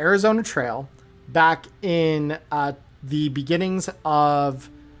the Arizona Trail back in the beginnings of,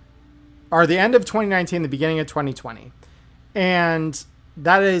 or the end of 2019, the beginning of 2020. And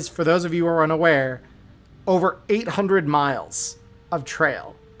that is, for those of you who are unaware, over 800 miles of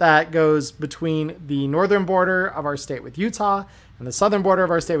trail that goes between the northern border of our state with Utah and the southern border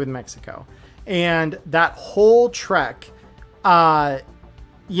of our state with Mexico. And that whole trek,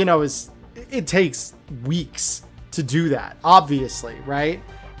 you know, it takes weeks to do that, obviously, right?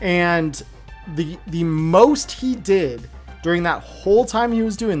 And the most he did during that whole time he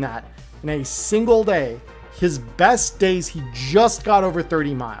was doing that in a single day, his best days, he just got over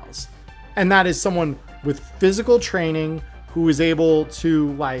 30 miles. And that is someone with physical training who was able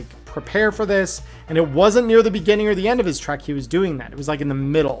to, like, prepare for this. And it wasn't near the beginning or the end of his trek he was doing that. It was like in the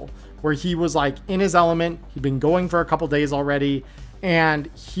middle where he was like in his element. He'd been going for a couple days already.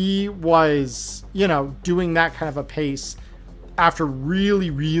 And he was, you know, doing that kind of a pace after really,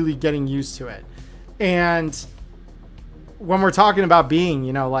 really getting used to it. And when we're talking about being,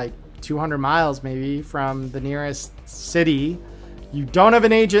 you know, like 200 miles maybe from the nearest city, you don't have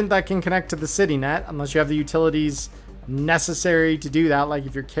an agent that can connect to the city net unless you have the utilities necessary to do that. Like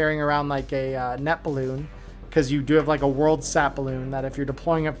if you're carrying around like a net balloon, because you do have like a world sat balloon that if you're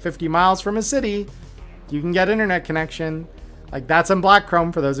deploying up 50 miles from a city, you can get internet connection. Like that's in Black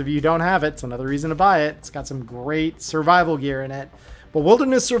Chrome. For those of you who don't have it, it's another reason to buy it. It's got some great survival gear in it. But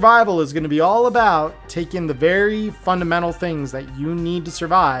wilderness survival is going to be all about taking the very fundamental things that you need to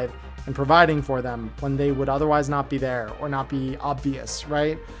survive and providing for them when they would otherwise not be there or not be obvious,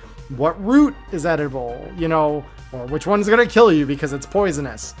 right? What root is edible, you know, or which one's going to kill you because it's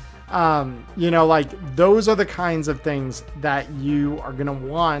poisonous. You know, like those are the kinds of things that you are going to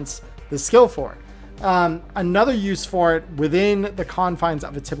want the skill for. Another use for it within the confines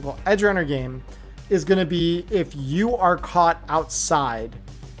of a typical edge runner game is going to be if you are caught outside,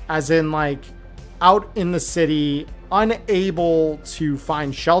 as in like out in the city, unable to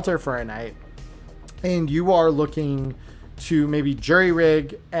find shelter for a night, and you are looking to maybe jury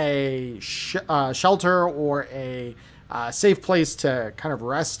rig a shelter or a safe place to kind of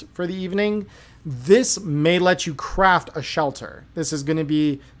rest for the evening. This may let you craft a shelter. This is going to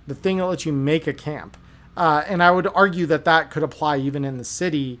be the thing that lets you make a camp. And I would argue that that could apply even in the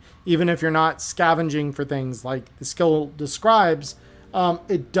city, even if you're not scavenging for things like the skill describes.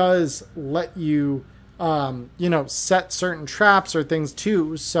 It does let you, you know, set certain traps or things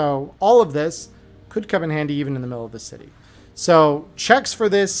too. So all of this could come in handy even in the middle of the city. So checks for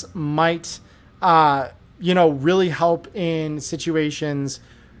this might, you know, really help in situations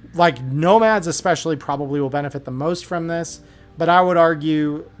like nomads especially probably will benefit the most from this. But I would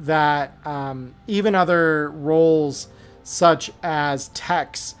argue that even other roles such as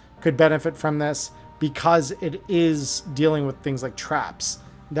techs could benefit from this because it is dealing with things like traps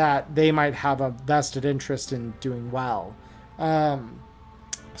that they might have a vested interest in doing well.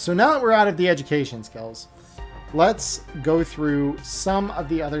 So now that we're out of the education skills, let's go through some of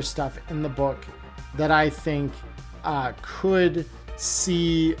the other stuff in the book that I think could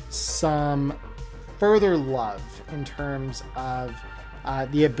see some further love in terms of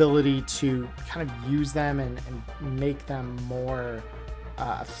the ability to kind of use them and make them more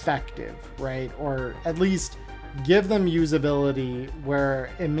effective, right? Or at least give them usability where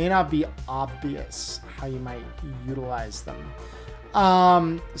it may not be obvious how you might utilize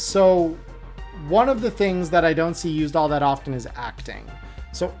them. So one of the things that I don't see used all that often is acting.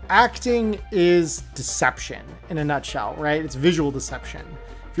 So acting is deception in a nutshell, right? It's visual deception.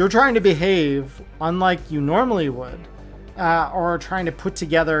 If you're trying to behave unlike you normally would, or trying to put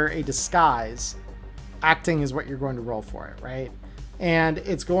together a disguise, acting is what you're going to roll for it, right? And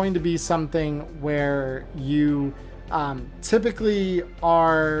it's going to be something where you typically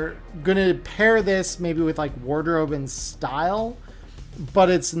are going to pair this maybe with like wardrobe and style, but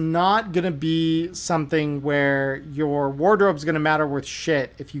it's not going to be something where your wardrobe is going to matter worth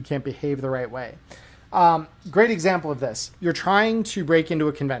shit if you can't behave the right way. Great example of this. You're trying to break into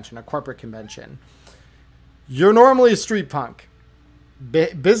a convention, a corporate convention. You're normally a street punk.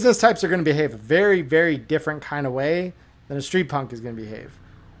 Business types are going to behave a very, very different kind of way than a street punk is going to behave.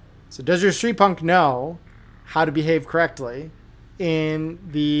 So does your street punk know how to behave correctly in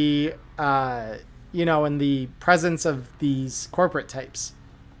the, in the presence of these corporate types?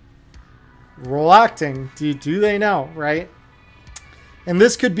 Roll acting. Do they know, right? And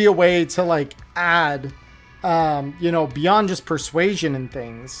this could be a way to like add, beyond just persuasion and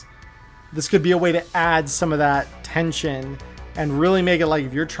things. This could be a way to add some of that tension and really make it like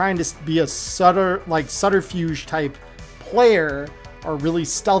if you're trying to be a subterfuge type player or really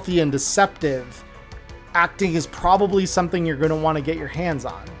stealthy and deceptive, acting is probably something you're going to want to get your hands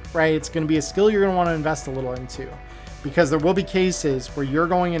on, right? It's going to be a skill you're going to want to invest a little into, because there will be cases where you're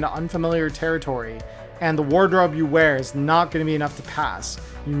going into unfamiliar territory and the wardrobe you wear is not going to be enough to pass.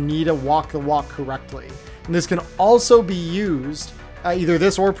 You need to walk the walk correctly. And this can also be used, either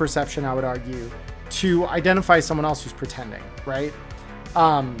this or perception, I would argue, to identify someone else who's pretending, right?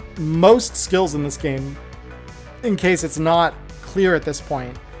 Most skills in this game, in case it's not clear at this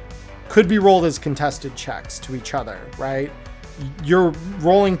point, could be rolled as contested checks to each other, right? You're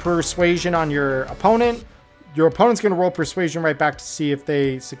rolling persuasion on your opponent. Your opponent's going to roll persuasion right back to see if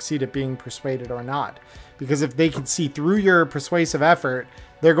they succeed at being persuaded or not. Because if they can see through your persuasive effort,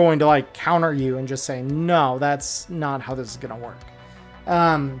 they're going to like counter you and just say, no, that's not how this is going to work.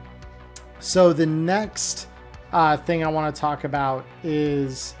 So the next thing I want to talk about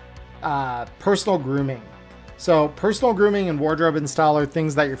is personal grooming. So personal grooming and wardrobe and style are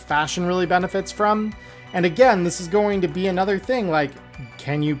things that your fashion really benefits from. And again, this is going to be another thing, like,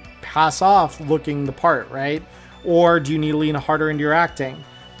 can you pass off looking the part, right? Or do you need to lean harder into your acting?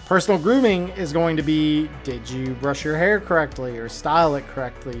 Personal grooming is going to be, did you brush your hair correctly or style it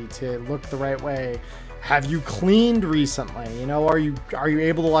correctly to look the right way? Have you cleaned recently? You know, are you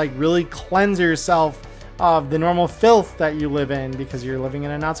able to like really cleanse yourself of the normal filth that you live in because you're living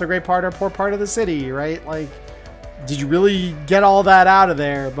in a not so great part or poor part of the city, right? Like, did you really get all that out of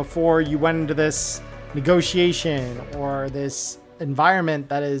there before you went into this negotiation or this environment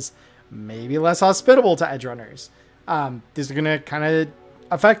that is maybe less hospitable to edge runners? This is going to kind of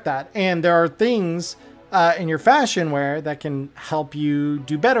affect that. And there are things in your fashion wear that can help you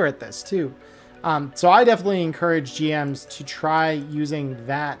do better at this too. So I definitely encourage GMs to try using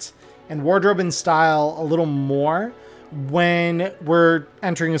that and wardrobe and style a little more when we're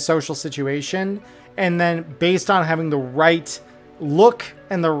entering a social situation. And then based on having the right look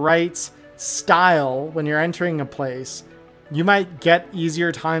and the right style when you're entering a place, you might get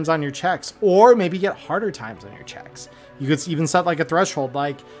easier times on your checks, or maybe get harder times on your checks. You could even set like a threshold,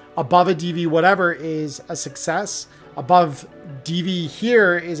 like above a DV whatever is a success, above DV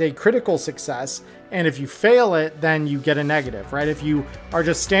here is a critical success, and if you fail it, then you get a negative, right? If you are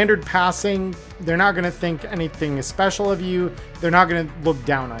just standard passing, they're not going to think anything is special of you. They're not going to look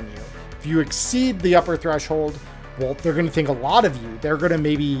down on you. If you exceed the upper threshold, well, they're going to think a lot of you. They're going to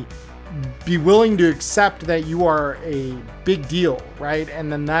maybe be willing to accept that you are a big deal, right? And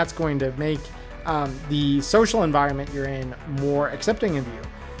then that's going to make the social environment you're in more accepting of you.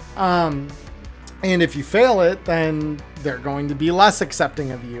 And if you fail it, then they're going to be less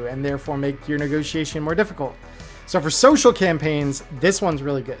accepting of you and therefore make your negotiation more difficult. So for social campaigns, this one's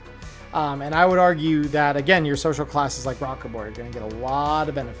really good. And I would argue that, again, your social classes like Rocker Boy are going to get a lot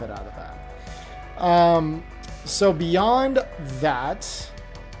of benefit out of that. So beyond that,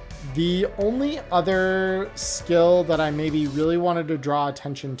 the only other skill that I maybe really wanted to draw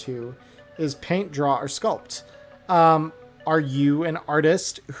attention to is paint, draw, or sculpt. Are you an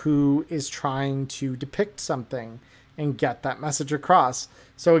artist who is trying to depict something and get that message across?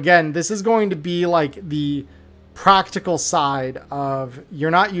 So again, this is going to be like the practical side of, you're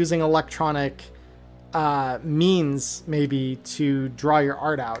not using electronic means maybe to draw your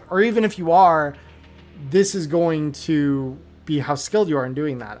art out. Or even if you are, this is going to be how skilled you are in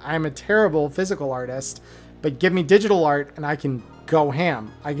doing that. I'm a terrible physical artist, but give me digital art and I can go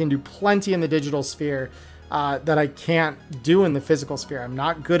ham. I can do plenty in the digital sphere that I can't do in the physical sphere. I'm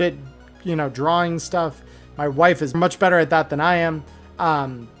not good at, drawing stuff. My wife is much better at that than I am.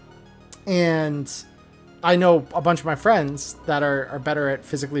 And I know a bunch of my friends that are better at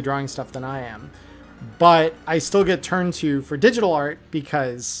physically drawing stuff than I am. But I still get turned to for digital art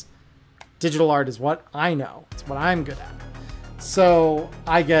because digital art is what I know. It's what I'm good at. So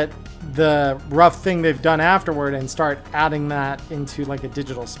I get the rough thing they've done afterward and start adding that into like a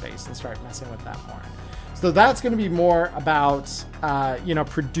digital space and start messing with that more. So that's going to be more about,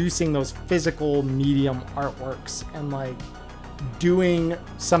 producing those physical medium artworks and like doing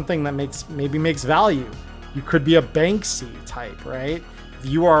something that makes value. You could be a Banksy type, right? If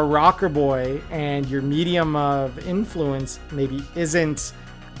you are a rocker boy and your medium of influence maybe isn't,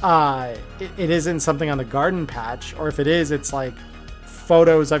 it isn't something on the garden patch, or if it is, it's like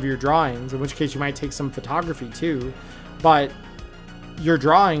photos of your drawings, in which case you might take some photography too, but your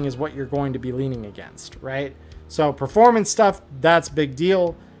drawing is what you're going to be leaning against, right? So performance stuff, that's a big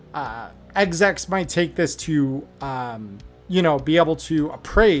deal. Execs might take this to, be able to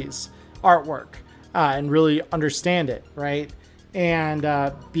appraise artwork and really understand it, right? And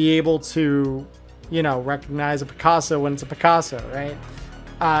be able to, recognize a Picasso when it's a Picasso, right?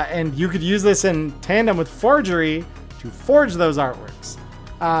 And you could use this in tandem with forgery to forge those artworks.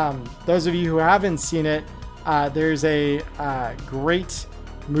 Those of you who haven't seen it, there's a great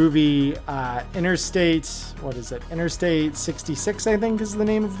movie, Interstate 66, I think is the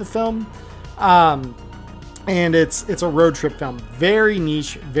name of the film. And it's a road trip film. Very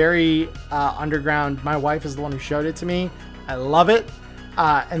niche, very underground. My wife is the one who showed it to me. I love it.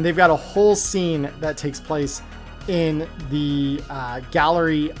 And they've got a whole scene that takes place in the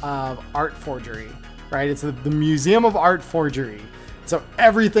Gallery of Art Forgery, right? It's the Museum of Art Forgery. So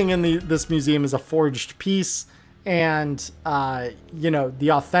everything in this museum is a forged piece. And, the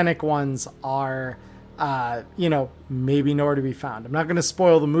authentic ones are, maybe nowhere to be found. I'm not going to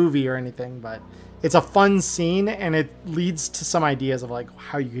spoil the movie or anything, but it's a fun scene and it leads to some ideas of like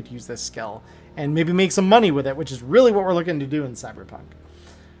how you could use this skill and maybe make some money with it, which is really what we're looking to do in Cyberpunk.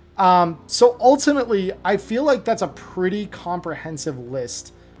 So ultimately, I feel like that's a pretty comprehensive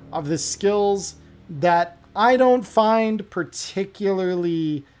list of the skills that I don't find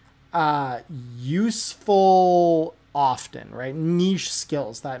particularly useful often, right? Niche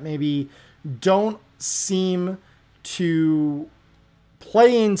skills that maybe don't seem to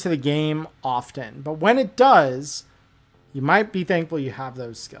play into the game often, but when it does, you might be thankful you have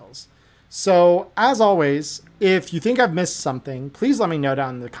those skills. So as always, if you think I've missed something, please let me know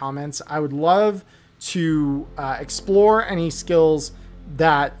down in the comments. I would love to explore any skills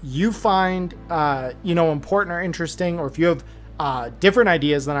that you find, important or interesting, or if you have different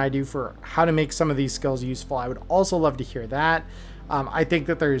ideas than I do for how to make some of these skills useful, I would also love to hear that. I think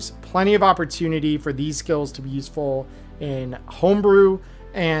that there's plenty of opportunity for these skills to be useful in homebrew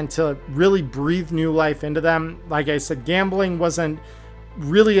and to really breathe new life into them. Like I said, gambling wasn't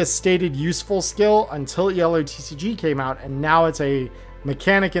really a stated useful skill until Yellow TCG came out, and now it's a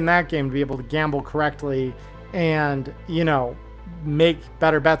mechanic in that game to be able to gamble correctly and, make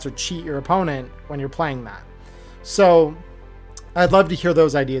better bets or cheat your opponent when you're playing that. So I'd love to hear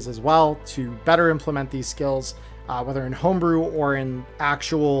those ideas as well to better implement these skills, whether in homebrew or in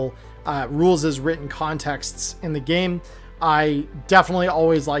actual rules as written contexts in the game. I definitely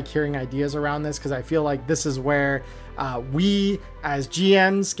always like hearing ideas around this because I feel like this is where we as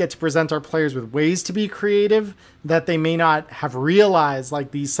GMs get to present our players with ways to be creative that they may not have realized. Like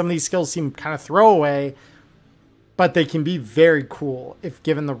some of these skills seem kind of throwaway, but they can be very cool if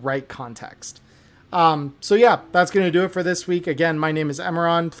given the right context. So yeah, that's going to do it for this week. Again, my name is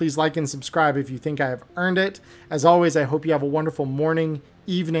Emmerron. Please like and subscribe if you think I have earned it. As always, I hope you have a wonderful morning,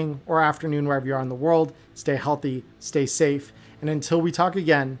 evening, or afternoon wherever you are in the world. Stay healthy, stay safe, and until we talk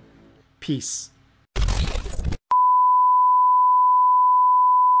again, peace.